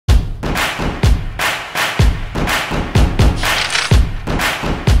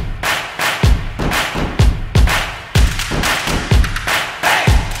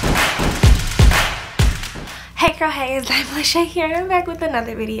girl, hey, it's Dymond here, and I'm back with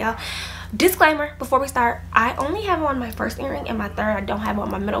another video. Disclaimer before we start, I only have on my first earring and my third. I don't have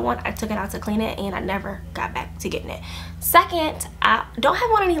on my middle one. I took it out to clean it and I never got back to getting it. Second, I don't have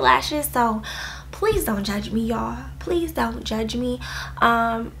on any lashes, so please don't judge me, y'all. Please don't judge me.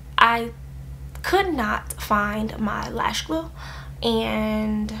 I could not find my lash glue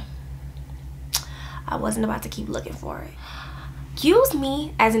and I wasn't about to keep looking for it. Use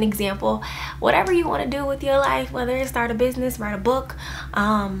me as an example. Whatever you want to do with your life, whether it's start a business, write a book,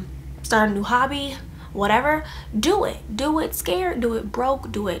 start a new hobby, whatever, do it. Do it scared, do it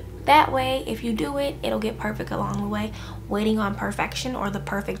broke, do it that way. If you do it, it'll get perfect along the way. Waiting on perfection or the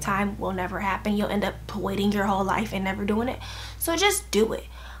perfect time will never happen. You'll end up waiting your whole life and never doing it. So just do it.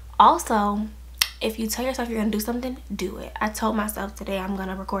 Also, if you tell yourself you're gonna do something, do it. I told myself today I'm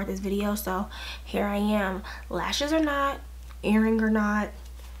gonna record this video, so here I am. Lashes or not, earring or not,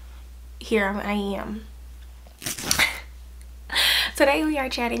 here I am. Today we are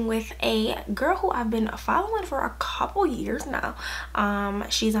chatting with a girl who I've been following for a couple years now.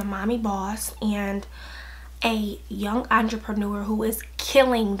 She's a mommy boss and a young entrepreneur who is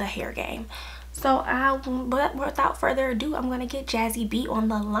killing the hair game. So but without further ado, I'm gonna get Jazzyb on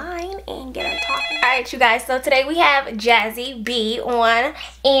the line and get her talking. All right, you guys, so today we have Jazzyb on,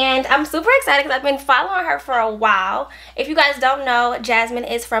 and I'm super excited because I've been following her for a while. If you guys don't know, Jasmine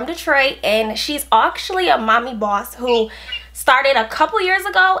is from Detroit, and she's actually a mommy boss who started a couple years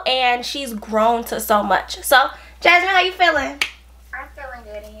ago, and she's grown to so much. So Jasmine, how you feeling? I'm feeling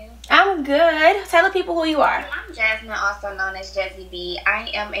good, and you? I'm good. Tell the people who you are. I'm Jasmine, also known as Jazzyb. I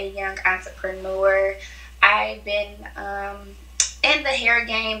am a young entrepreneur. I've been in the hair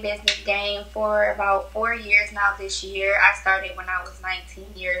game, business game for about 4 years now this year. I started when I was 19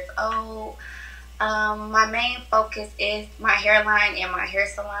 years old. My main focus is my hairline and my hair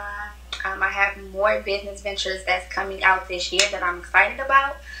salon. I have more business ventures that's coming out this year that I'm excited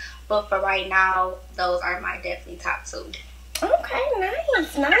about. But for right now, those are my definitely top two. Okay,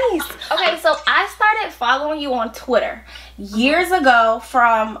 nice. Okay, so I started following you on Twitter years ago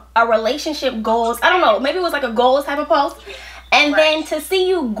from a relationship goals. I don't know, maybe it was like a goals type of post. And then to see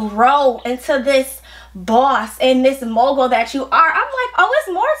you grow into this boss and this mogul that you are, I'm like, oh,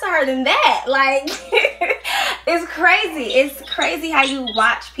 it's more to her than that. Like, it's crazy. It's crazy how you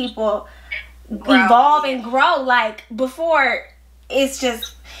watch people evolve and grow. Like, before, it's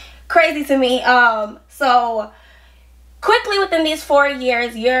just crazy to me. So quickly within these 4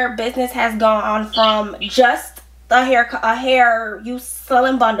 years, your business has gone from just a hair you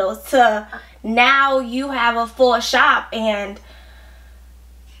selling bundles to now you have a full shop. And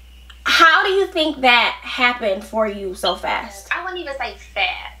how do you think that happened for you so fast? I wouldn't even say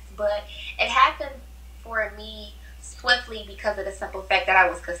fast, but it happened for me swiftly because of the simple fact that I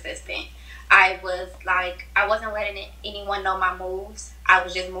was consistent. I wasn't letting anyone know my moves. I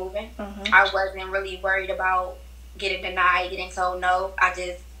was just moving. I wasn't really worried about getting denied, getting told no. I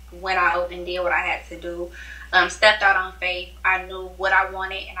just went out and did what I had to do. Stepped out on faith. I knew what I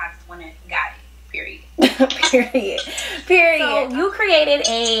wanted, and I just went and got it. Period. Period. So you created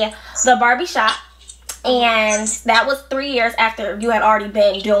the Barbie shop, and that was 3 years after you had already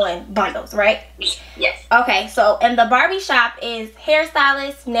been doing bundles, right? Yes. Okay, so and the Barbie shop is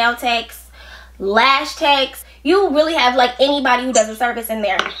hairstylists, nail techs, lash techs. You really have like anybody who does a service in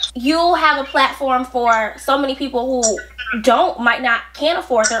there. You have a platform for so many people who can't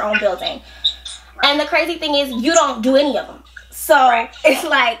afford their own building. And the crazy thing is you don't do any of them. So it's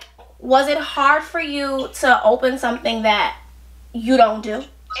like, was it hard for you to open something that you don't do?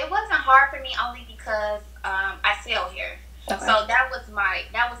 It wasn't hard for me only because I sell hair. Okay. So that was my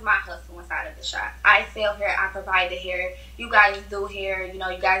hustle inside of the shop. I sell hair, I provide the hair. You guys do hair, you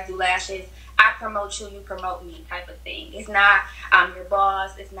guys do lashes. I promote you, you promote me type of thing. It's not I'm your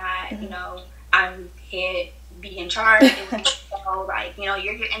boss. It's not, I'm here, be in charge. It was you're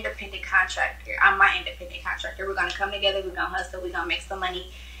your independent contractor. I'm my independent contractor. We're going to come together. We're going to hustle. We're going to make some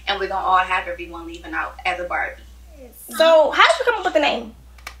money. And we're going to all have everyone leaving out as a Barbie. So how did you come up with the name?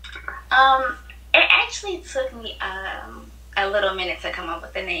 It actually took me a little minute to come up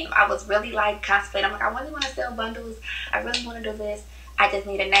with the name. I was really contemplating. I'm like, I really want to sell bundles. I really want to do this. I just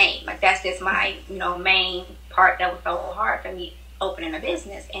need a name. Like, that's just my, main part that was so hard for me opening a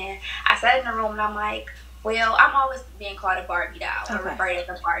business. And I sat in the room and I'm like, well, I'm always being called a Barbie doll or referred as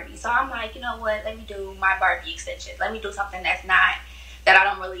a Barbie. So I'm like, you know what? Let me do my Barbie extensions. Let me do something that I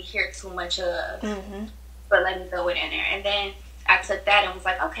don't really hear too much of. But let me throw it in there. And then I took that and was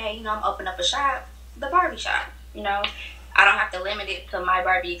like, okay, I'm opening up a shop, the Barbie shop. I don't have to limit it to my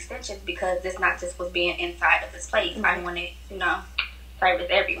Barbie extensions because it's not just what's being inside of this place. I wanted, service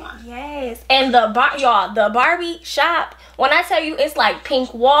everyone. Yes, and the Barbie shop. When I tell you, it's like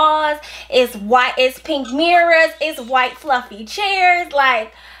pink walls, it's white, it's pink mirrors, it's white fluffy chairs.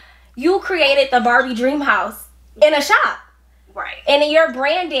 Like, you created the Barbie dream house in a shop, right? And then your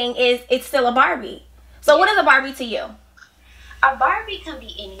branding it's still a Barbie. So, what is a Barbie to you? A Barbie can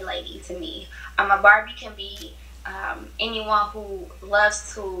be any lady to me. A Barbie can be anyone who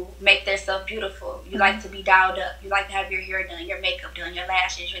loves to make themselves beautiful. You like to be dialed up. You like to have your hair done, your makeup done, your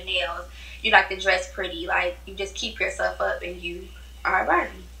lashes, your nails. You like to dress pretty. Like, you just keep yourself up, and you are a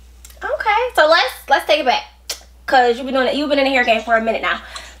Barbie. Okay, so let's take it back, cause you've been in the hair game for a minute now.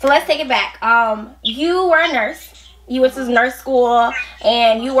 So let's take it back. You were a nurse. You went to nurse school,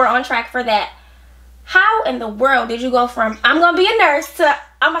 and you were on track for that. How in the world did you go from I'm gonna be a nurse to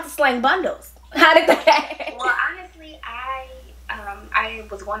I'm about to slang bundles? How did that? Well, honestly, I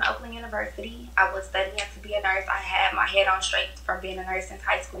was going to Oakland University. I was studying to be a nurse. I had my head on straight from being a nurse since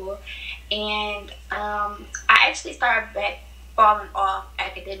high school, and I actually started back falling off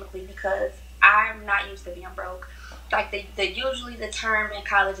academically because I'm not used to being broke. Like usually the term in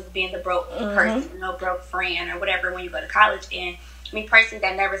college is being the broke person, broke friend or whatever when you go to college. And me personally,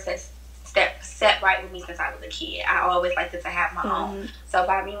 that never set right with me since I was a kid. I always liked to have my own. So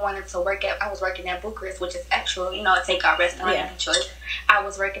by me wanting to I was working at Bucharest, which is actual, a takeout restaurant in Detroit. I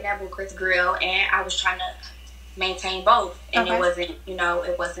was working at Bucharest Grill, and I was trying to maintain both, and it wasn't,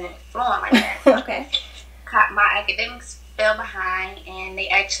 it wasn't flowing like that. So okay. My academics fell behind, and they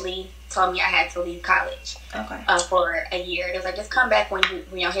actually told me I had to leave college for a year. It was like, just come back when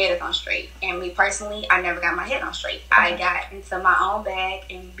your head is on straight. And me personally, I never got my head on straight. I got into my own bag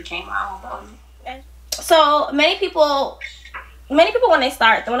and became my own boss. So many people when they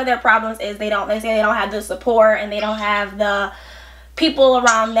start, one of their problems is they say they don't have the support, and they don't have the people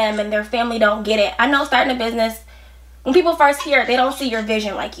around them, and their family don't get it. I know starting a business, when people first hear it, they don't see your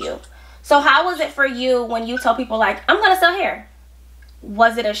vision like you. So how was it for you when you told people, like, I'm going to sell hair?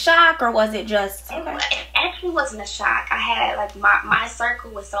 Was it a shock, or was it just... Okay. It actually wasn't a shock. I had, like, my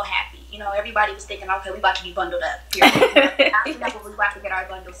circle was so happy. Everybody was thinking, okay, we about to be bundled up. I know we about to get our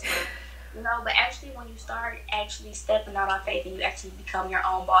bundles through. But actually when you start actually stepping out on faith and you actually become your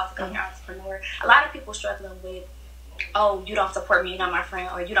own boss, become your entrepreneur, a lot of people struggling with, oh, you don't support me, you're not my friend,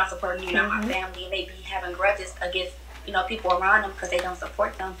 or you don't support me, you're not my family, and they be having grudges against people around them because they don't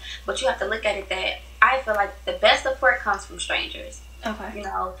support them. But you have to look at it that I feel like the best support comes from strangers. Okay.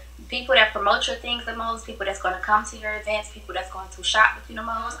 People that promote your things the most, people that's going to come to your events, people that's going to shop with you the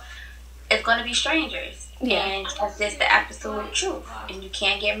most, it's going to be strangers. Yeah. And that's just the absolute truth. And you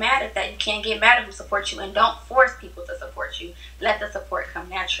can't get mad at that. You can't get mad at who supports you, and don't force people to support you. Let the support come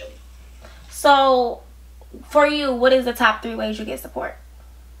naturally. So, for you, what is the top 3 ways you get support?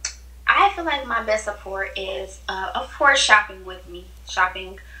 I feel like my best support is, of course, shopping with me.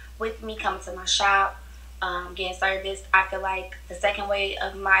 Shopping with me, coming to my shop, getting service. I feel like the second way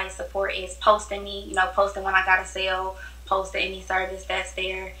of my support is posting me, posting when I got a sale, posting any service that's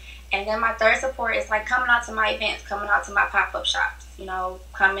there. And then my third support is like coming out to my events, coming out to my pop-up shops,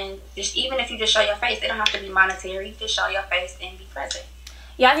 coming, just even if you just show your face, they don't have to be monetary, just show your face and be present.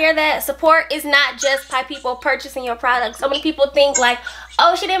 Y'all hear that? Support is not just by people purchasing your product. So many people think like,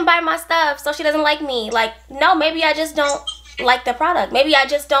 oh, she didn't buy my stuff, so she doesn't like me. Like, no, maybe I just don't like the product. Maybe I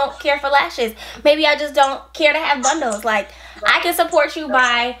just don't care for lashes. Maybe I just don't care to have bundles. Like, I can support you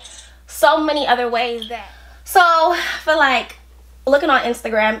by so many other ways. So, I feel like looking on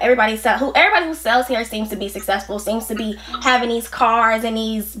Instagram, everybody who sells hair seems to be successful, seems to be having these cars and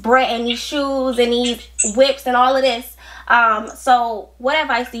these shoes and these whips and all of this. So what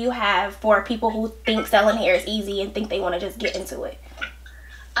advice do you have for people who think selling hair is easy and think they want to just get into it?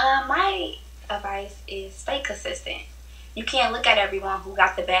 My advice is stay consistent. You can't look at everyone who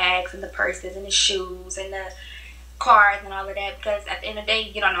got the bags and the purses and the shoes and the cars and all of that, because at the end of the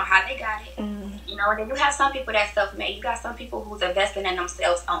day, you don't know how they got it. And then you have some people that's self-made. You got some people who's investing in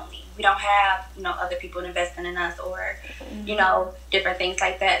themselves only. We don't have, other people investing in us, or, different things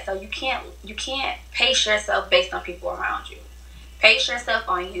like that. So you can't pace yourself based on people around you. Pace yourself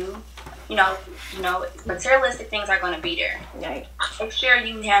on you. Materialistic things are going to be there. Right. Make sure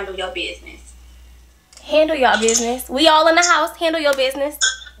you handle your business. Handle your business. We all in the house. Handle your business.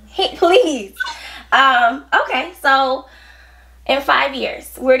 Please. Okay, so in 5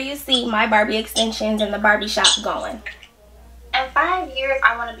 years, where do you see My Barbie Extensions and the Barbie shop going? In 5 years,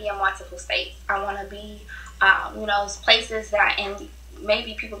 I want to be in multiple states. I want to be, places that in,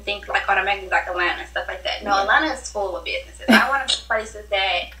 maybe people think like automatically like Atlanta and stuff like that. No, Atlanta is full of businesses. I want to be places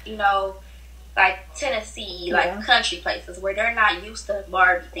that, like Tennessee, like country places where they're not used to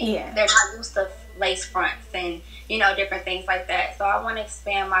Barbie things. Yeah. They're not used to lace fronts and, you know, different things like that. So I want to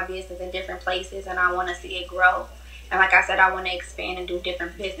expand my business in different places, and I want to see it grow. And like I said, I want to expand and do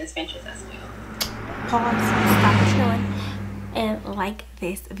different business ventures as well. Pause, stop what you're doing, and like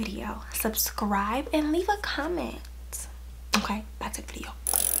this video. Subscribe and leave a comment. Okay, back to the video.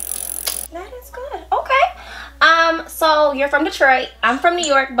 That is good. Okay. So you're from Detroit. I'm from New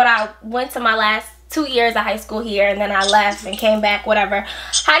York, but I went to my last 2 years of high school here, and then I left and came back, whatever.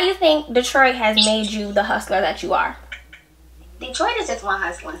 How do you think Detroit has made you the hustler that you are? Detroit is just one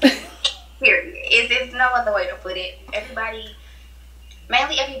hustling city. Period. It's no other way to put it.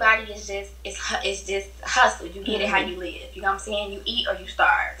 Mainly everybody is just hustle. You get it how you live. You know what I'm saying? You eat or you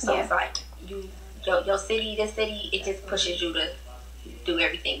starve. So it's like your city, this city, it just pushes you to do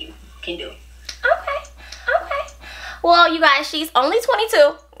everything you can do. Okay. Well, you guys, she's only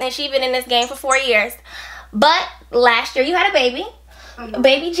 22, and she's been in this game for 4 years. But last year you had a baby,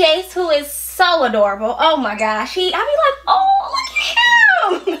 baby Jace, who is so adorable. Oh my gosh, I be like, oh,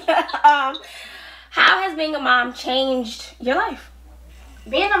 look at him. How has being a mom changed your life?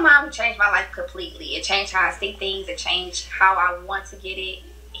 Being a mom changed my life completely. It changed how I see things. It changed how I want to get it.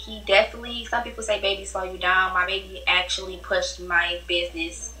 He definitely, some people say baby slow you down. My baby actually pushed my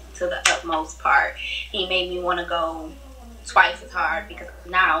business to the utmost part. He made me want to go twice as hard because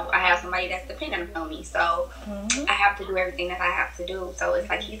now I have somebody that's dependent on me. So I have to do everything that I have to do. So it's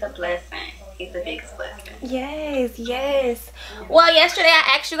like he's a blessing. He's the biggest blessing. Yes. Well, yesterday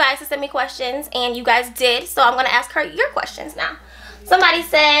I asked you guys to send me questions, and you guys did. So I'm going to ask her your questions now. Somebody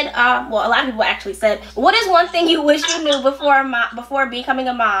said, well, a lot of people actually said, what is one thing you wish you knew before becoming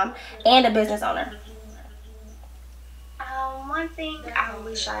a mom and a business owner? One thing I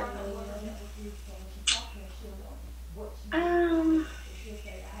wish I knew.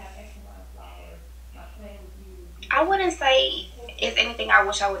 I wouldn't say it's anything I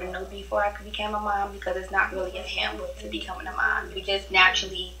wish I would have known before I became a mom, because it's not really a handbook to becoming a mom. You just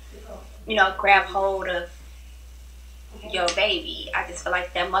naturally, you know, grab hold of your baby. I just feel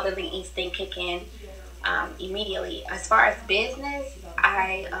like that motherly instinct kick in immediately. As far as business,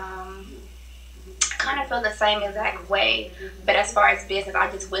 I kind of feel the same exact way, but as far as business,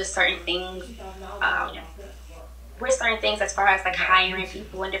 I just wish certain things as far as like hiring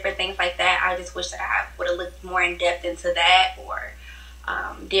people and different things like that. I just wish that I would have looked more in depth into that, or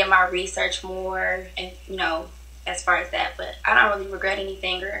did my research more, and you know, as far as that. But I don't really regret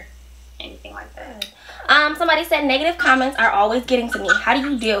anything or anything like that. Somebody said negative comments are always getting to me. How do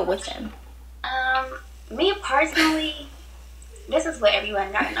you deal with them? Me personally, this is what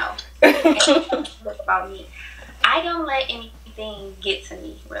everyone gotta know about me. I don't let anything get to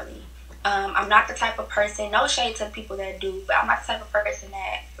me, really. I'm not the type of person, no shade to the people that do, but I'm not the type of person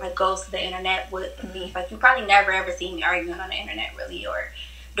that like goes to the internet with me. Like, you probably never ever see me arguing on the internet, really, or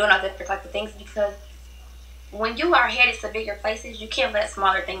doing other type of things, because when you are headed to bigger places, you can't let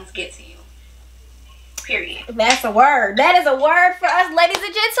smaller things get to you. Period. That's a word. That is a word for us, ladies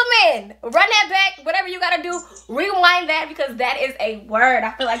and gentlemen. Run that back. Whatever you gotta do, rewind that, because that is a word.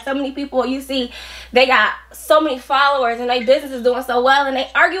 I feel like so many people you see, they got so many followers and their business is doing so well, and they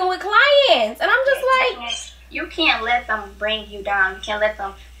arguing with clients, and I'm just like, you can't let them bring you down. You can't let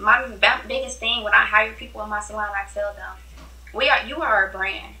them. My biggest thing when I hire people in my salon, I tell them, you are a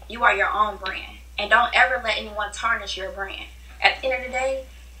brand. You are your own brand, and don't ever let anyone tarnish your brand. At the end of the day,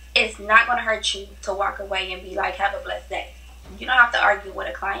 it's not going to hurt you to walk away and be like, have a blessed day. You don't have to argue with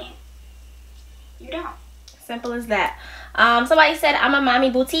a client. You don't. Simple as that. Somebody said, I'm a mommy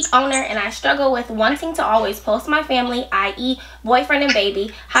boutique owner, and I struggle with wanting to always post my family, i.e. boyfriend and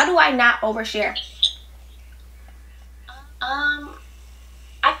baby. How do I not overshare?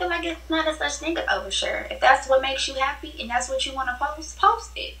 I feel like it's not a such thing as overshare. If that's what makes you happy and that's what you want to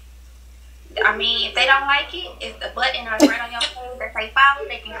post it. I mean, if they don't like it, it's the button right on your page that say follow.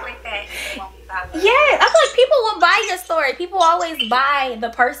 They can click that. Yeah, I feel like people will buy your story. People always buy the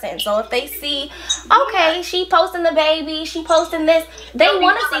person. So if they see, okay, she posting the baby, she posting this, they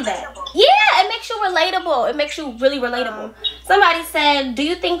want to see that. Yeah, it makes you relatable. It makes you really relatable. Somebody said, do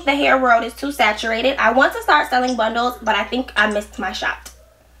you think the hair world is too saturated? I want to start selling bundles, but I think I missed my shot.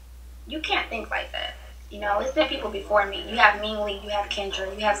 You can't think like that. You know, it's been people before me. You have Mingly, you have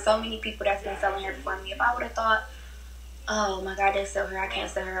Kendra, you have so many people that's been selling her before me. If I would have thought, oh my God, they sell her, I can't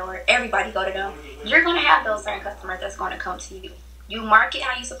sell her, or everybody go to them, you're going to have those certain customers that's going to come to you. You market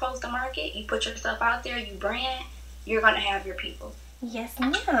how you're supposed to market. You put yourself out there, you brand, you're going to have your people. Yes,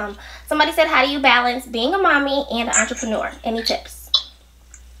 ma'am. Somebody said, how do you balance being a mommy and an entrepreneur? Any tips?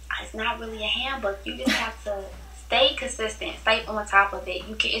 It's not really a handbook. You just have to stay consistent, stay on top of it.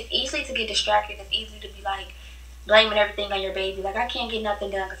 It's easy to get distracted. It's easy to be like blaming everything on your baby. Like, I can't get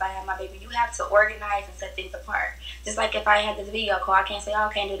nothing done because I have my baby. You have to organize and set things apart. Just like if I had this video call, I can't say, oh,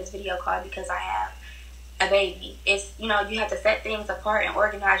 I can't do this video call because I have a baby. It's, you know, you have to set things apart and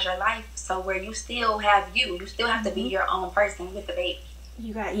organize your life so where you still have you still have to be your own person with the baby.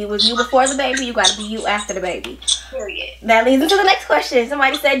 You was you before the baby, you gotta be you after the baby. Period. That leads into the next question.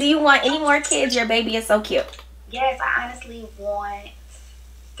 Somebody said, do you want any more kids? Your baby is so cute. Yes, I honestly want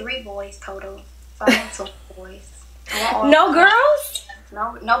 3 boys total. So I want 2 boys. No girls?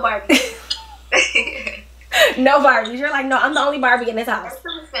 No Barbie. No Barbies. You're like, no, I'm the only Barbie in this house. That's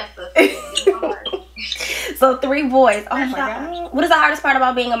too expensive. So 3 boys. Oh my God. What is the hardest part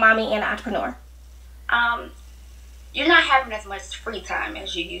about being a mommy and an entrepreneur? You're not having as much free time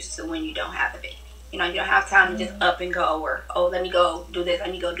as you used to when you don't have a baby. You know, you don't have time to just up and go, or, oh, let me go do this,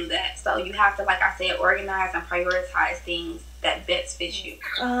 let me go do that. So you have to, like I said, organize and prioritize things that best fit you.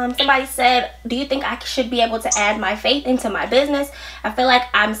 Somebody said, do you think I should be able to add my faith into my business? I feel like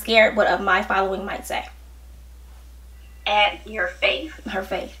I'm scared what my following might say. Add your faith? Her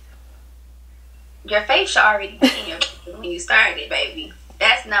faith. Your faith should already be in your when you started, baby.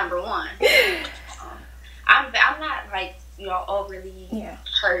 That's number 1. I'm not like, you know, overly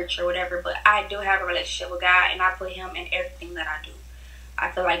church or whatever, but I do have a relationship with God, and I put Him in everything that I do.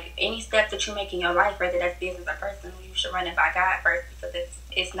 I feel like any step that you make in your life, whether that's business or personal, you should run it by God first, because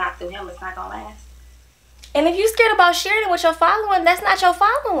it's not through Him, it's not gonna last. And if you're scared about sharing it with your following, that's not your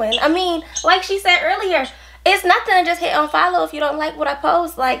following. I mean, like she said earlier, it's nothing to just hit unfollow if you don't like what I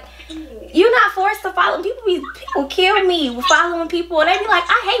post. Like, you're not forced to follow. People kill me with following people, and they be like,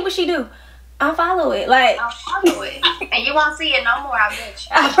 I hate what she do. Unfollow it. Like, unfollow it. And you won't see it no more, I bet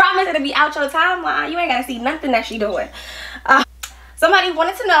you. I promise it'll be out your timeline. You ain't gotta see nothing that she doing. Somebody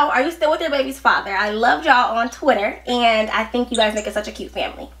wanted to know, are you still with your baby's father? I loved y'all on Twitter, and I think you guys make it such a cute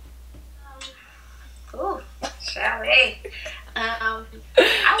family. Ooh, shall we? I would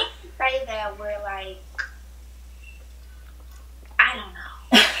say that we're like, I don't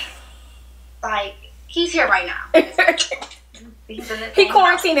know. Like, he's here right now. He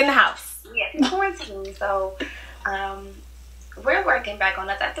quarantined in the house. Yeah, quarantine. So, we're working back on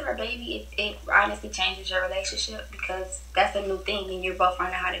us. After a baby, it honestly changes your relationship, because that's a new thing, and you're both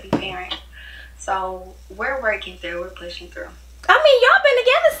learning how to be parents. So, we're working through. We're pushing through. I mean, y'all been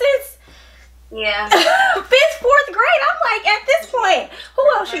together since 5th, 4th grade. I'm like, at this point, who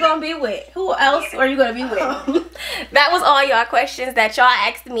else you gonna be with? Who else are you gonna be with? That was all y'all questions that y'all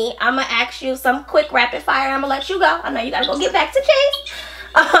asked me. I'm gonna ask you some quick rapid fire. I'm gonna let you go. I know you gotta go get back to Chase.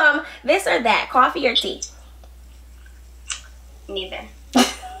 This or that, coffee or tea? Neither.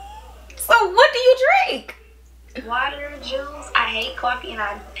 So what do you drink? Water, juice. I hate coffee and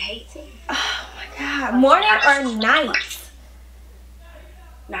I hate tea. Oh my God. Morning or night?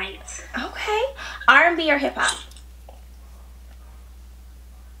 Night. Okay. R&B or hip hop?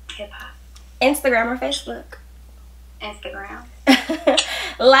 Hip hop. Instagram or Facebook? Instagram.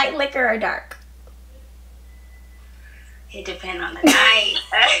 Light liquor or dark? It depends on the night.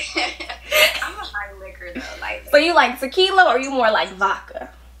 I'm a light liquor though. Light liquor. So you like tequila, or you more like vodka?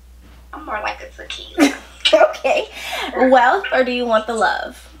 I'm more like a tequila. Okay. Wealth, or do you want the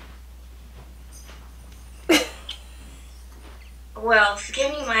love? Well,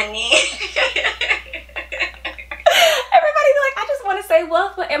 give me money. Everybody be like, I just want to say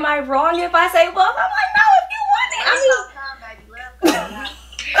wealth, but am I wrong if I say wealth? I'm like, no, if you want it. I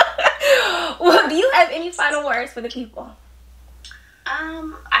mean, well, do you have any final words for the people?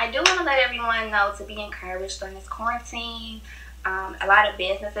 I do want to let everyone know to be encouraged during this quarantine. A lot of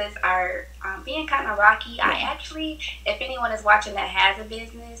businesses are being kind of rocky. I actually, if anyone is watching that has a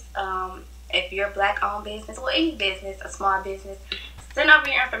business, if you're a black-owned business, or any business, a small business, send over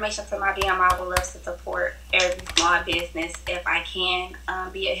your information to my DM. I would love to support every small business if I can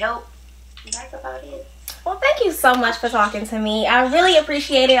be a help. And that's about it. Well, thank you so much for talking to me. I really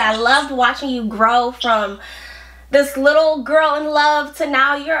appreciate it. I loved watching you grow from this little girl in love to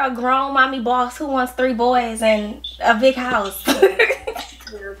now you're a grown mommy boss who wants 3 boys and a big house. Thank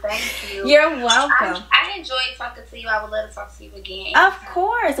you. You're welcome. I enjoyed talking to you. I would love to talk to you again. Of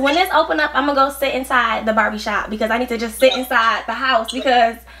course. When this open up, I'm going to go sit inside the Barbie shop, because I need to just sit inside the house,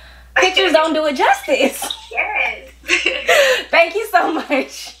 because pictures don't do it justice. Yes. Thank you so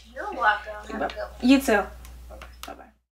much. You're welcome. Have a good one. You too.